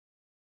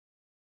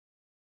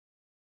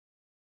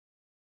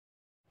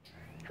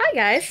Hi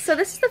guys, so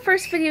this is the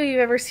first video you've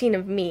ever seen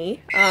of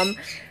me. My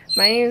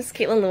name is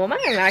Caitlin Luoma.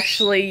 I'm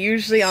actually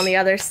usually on the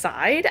other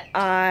side.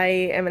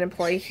 I am an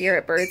employee here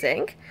at Birds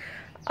Inc.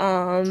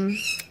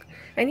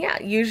 And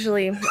yeah,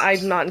 usually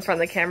I'm not in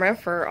front of the camera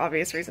for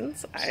obvious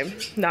reasons. I'm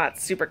not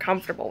super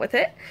comfortable with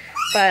it,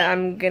 but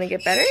I'm gonna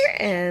get better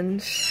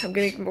and I'm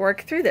gonna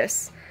work through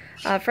this.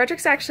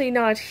 Frederick's actually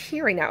not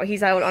here right now.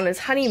 He's out on his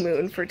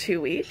honeymoon for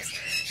 2 weeks,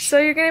 so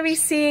you're gonna be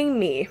seeing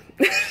me,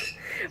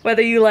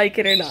 whether you like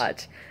it or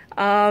not.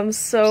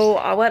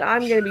 What I'm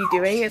going to be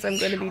doing is I'm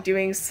going to be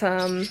doing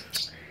some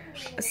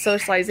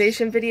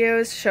socialization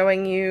videos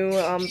showing you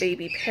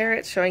baby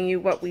parrots, showing you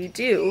what we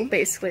do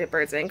basically at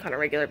Birds Inc. on a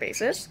regular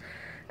basis,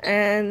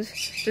 and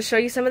to show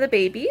you some of the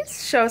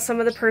babies, show some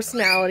of the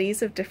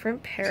personalities of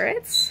different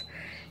parrots,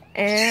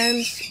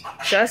 and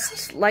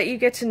just let you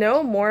get to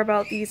know more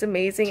about these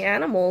amazing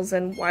animals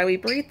and why we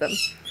breed them.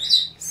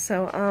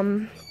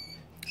 So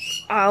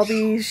I'll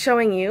be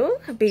showing you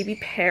a baby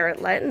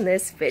parrotlet in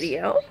this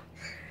video.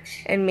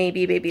 And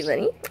maybe baby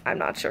Lenny, I'm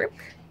not sure,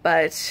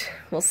 but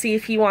we'll see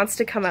if he wants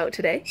to come out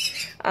today.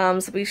 So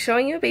I'll be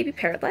showing you a baby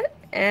parrotlet,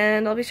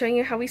 and I'll be showing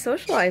you how we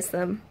socialize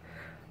them.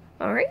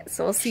 Alright,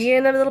 so we'll see you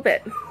in a little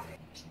bit.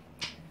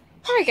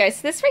 Alright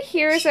guys, this right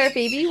here is our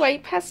baby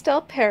white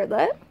pastel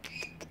parrotlet.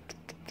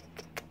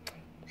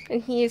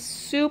 And he is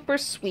super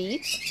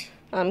sweet.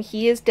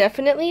 He is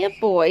definitely a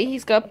boy.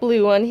 He's got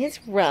blue on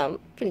his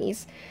rump, and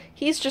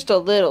he's just a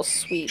little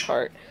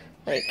sweetheart.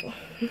 Like,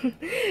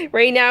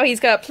 right now he's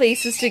got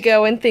places to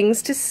go and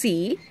things to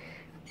see,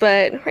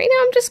 but right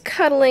now I'm just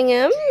cuddling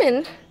him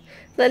and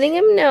letting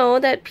him know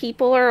that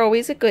people are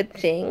always a good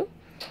thing,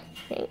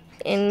 right?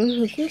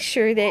 And making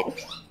sure that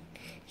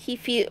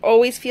he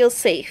always feels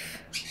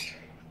safe.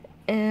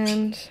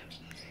 And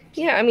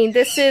yeah, I mean,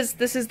 this is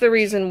the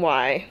reason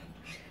why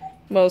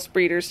most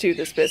breeders do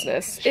this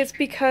business. It's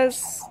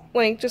because,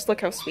 like, just look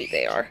how sweet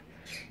they are.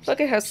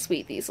 Look at how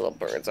sweet these little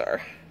birds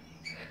are.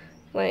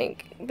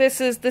 Like, this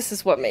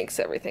is what makes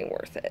everything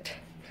worth it.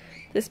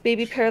 This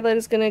baby parrotlet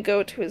is gonna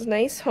go to his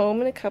nice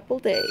home in a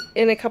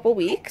couple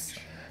weeks.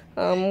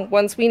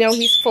 Once we know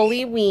he's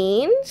fully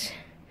weaned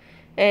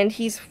and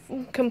he's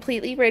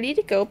completely ready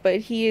to go,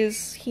 but he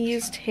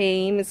is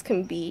tame as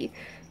can be,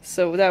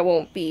 so that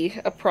won't be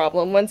a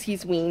problem. Once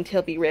he's weaned,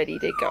 he'll be ready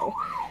to go.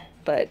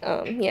 But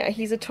yeah,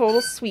 he's a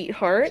total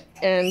sweetheart,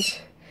 and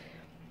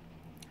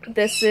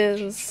this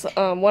is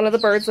one of the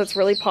birds that's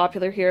really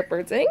popular here at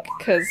Birds Inc.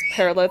 because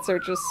parrotlets are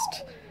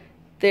just,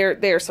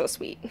 they're so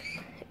sweet.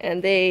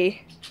 And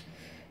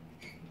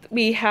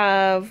we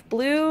have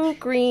blue,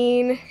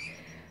 green,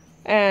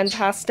 and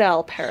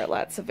pastel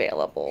parrotlets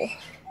available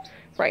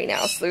right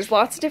now. So there's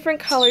lots of different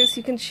colors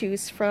you can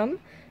choose from.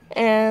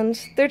 And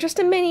they're just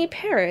a mini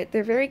parrot.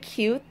 They're very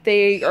cute.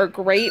 They are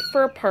great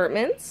for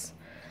apartments.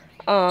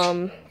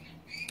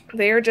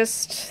 They're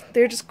just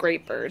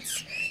great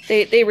birds.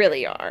 They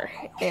really are,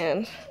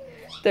 and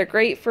they're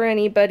great for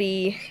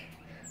anybody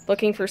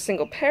looking for a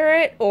single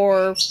parrot,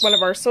 or one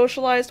of our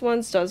socialized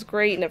ones does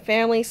great in a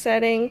family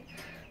setting.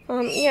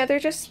 Yeah, they're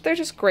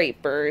just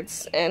great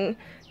birds, and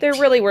they're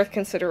really worth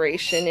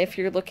consideration if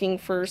you're looking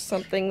for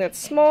something that's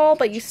small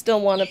but you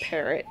still want a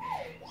parrot.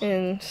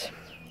 And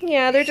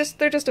yeah, they're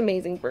just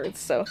amazing birds.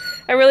 So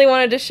I really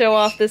wanted to show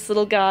off this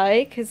little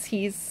guy because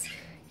he's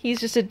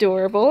just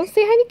adorable.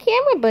 Say hi to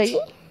camera, buddy.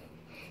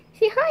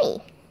 Say hi.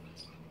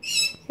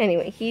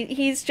 Anyway,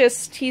 he's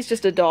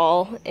just a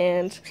doll,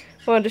 and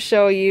I wanted to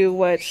show you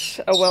what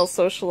a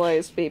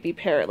well-socialized baby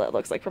parrotlet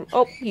looks like from,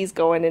 oh, he's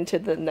going into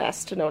the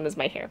nest known as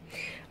my hair.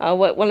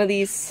 What one of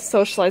these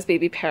socialized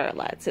baby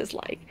parrotlets is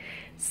like.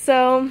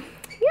 So,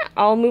 yeah,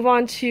 I'll move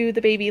on to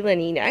the baby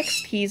Lenny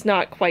next. He's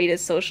not quite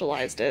as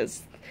socialized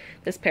as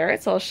this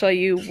parrot, so I'll show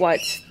you what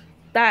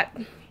that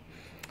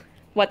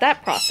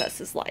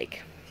process is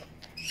like.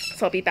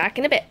 So I'll be back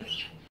in a bit.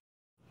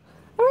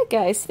 Alright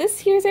guys, this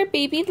here's our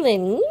baby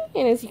Lenny,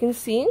 and as you can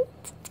see,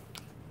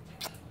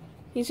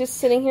 he's just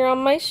sitting here on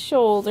my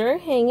shoulder,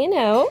 hanging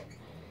out,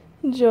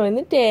 enjoying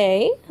the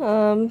day.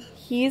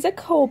 He's a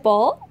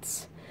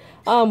cobalt.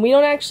 We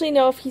don't actually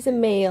know if he's a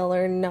male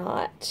or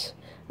not.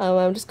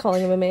 I'm just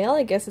calling him a male.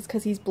 I guess it's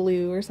because he's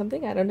blue or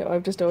something. I don't know.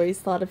 I've just always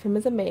thought of him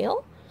as a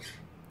male.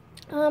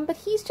 But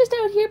he's just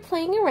out here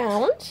playing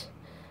around.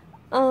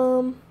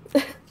 What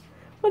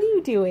are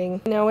you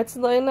doing? No, it's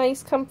a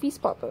nice comfy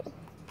spot.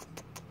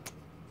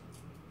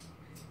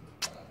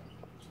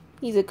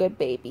 He's a good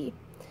baby.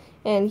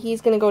 And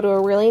he's going to go to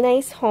a really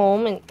nice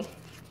home. And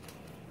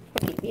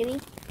okay,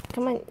 really?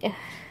 Come on.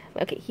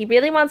 Okay, he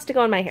really wants to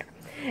go in my hair.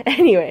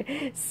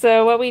 Anyway,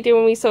 so what we do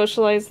when we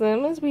socialize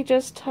them is we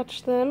just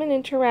touch them and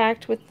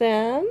interact with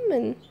them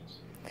and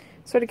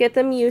sort of get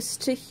them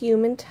used to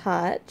human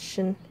touch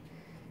and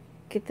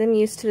get them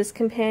used to this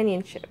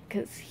companionship,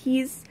 because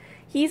he's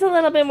a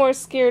little bit more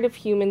scared of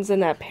humans than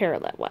that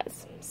parrotlet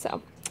was.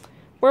 So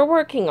we're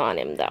working on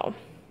him, though.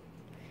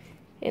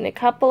 In a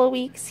couple of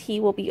weeks, he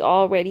will be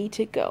all ready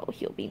to go.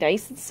 He'll be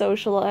nice and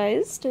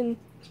socialized, and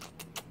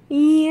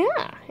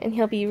yeah, and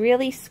he'll be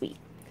really sweet.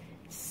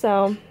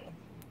 So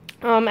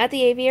At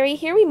the aviary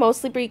here, we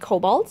mostly breed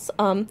cobalts.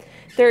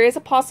 There is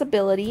a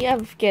possibility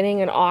of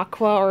getting an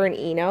aqua or an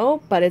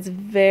Eno, but it's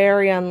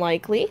very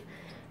unlikely.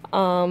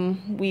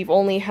 We've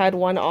only had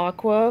one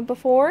aqua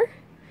before,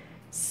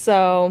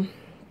 so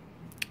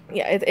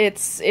yeah,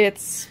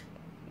 it's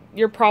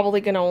you're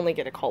probably gonna only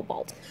get a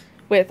cobalt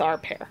with our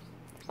pair.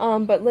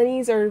 But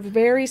Linneys are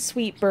very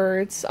sweet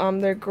birds.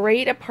 They're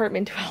great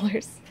apartment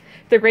dwellers.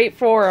 They're great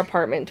for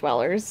apartment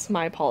dwellers.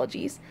 My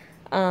apologies.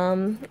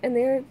 And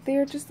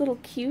they're just little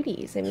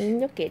cuties. I mean,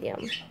 look at him.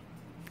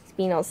 He's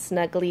being all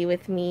snuggly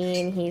with me,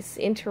 and he's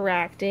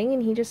interacting,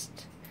 and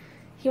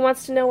he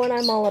wants to know what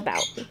I'm all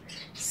about.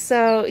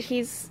 So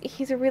he's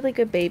a really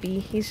good baby.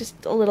 He's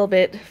just a little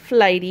bit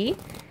flighty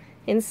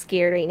and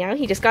scared right now.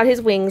 He just got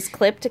his wings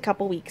clipped a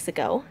couple weeks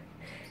ago.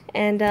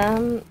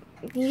 And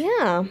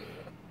yeah.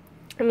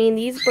 I mean,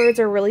 these birds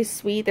are really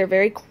sweet. They're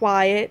very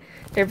quiet.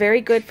 They're very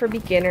good for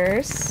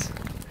beginners.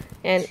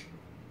 And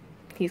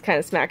he's kind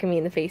of smacking me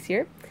in the face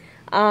here.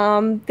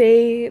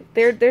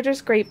 They're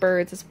just great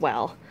birds as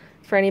well.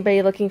 For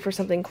anybody looking for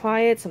something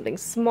quiet, something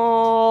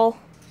small,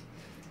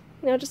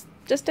 you know,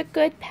 just a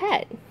good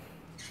pet.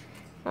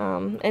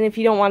 And if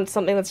you don't want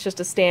something that's just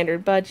a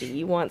standard budgie,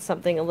 you want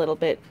something a little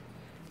bit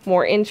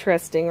more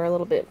interesting or a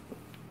little bit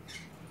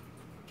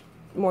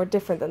more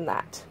different than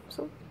that.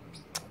 So,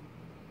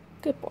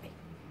 good boy.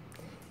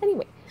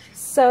 Anyway,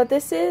 so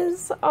this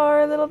is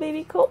our little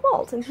baby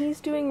cobalt, and he's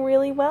doing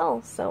really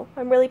well, so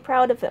I'm really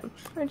proud of him.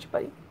 Aren't you,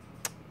 buddy?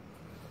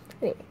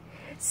 Anyway,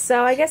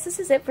 so I guess this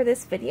is it for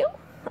this video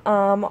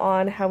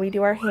on how we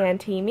do our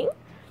hand taming.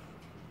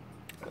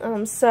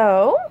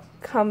 So,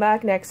 come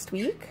back next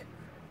week,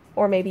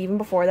 or maybe even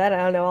before that, I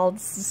don't know, I'll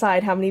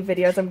decide how many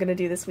videos I'm going to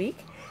do this week.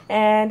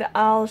 And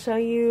I'll show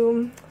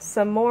you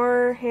some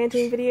more hand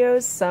taming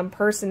videos, some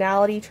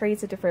personality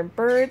traits of different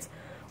birds,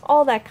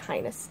 all that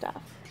kind of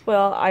stuff.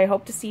 Well, I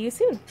hope to see you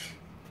soon.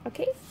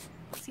 Okay,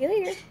 see you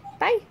later.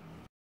 Bye.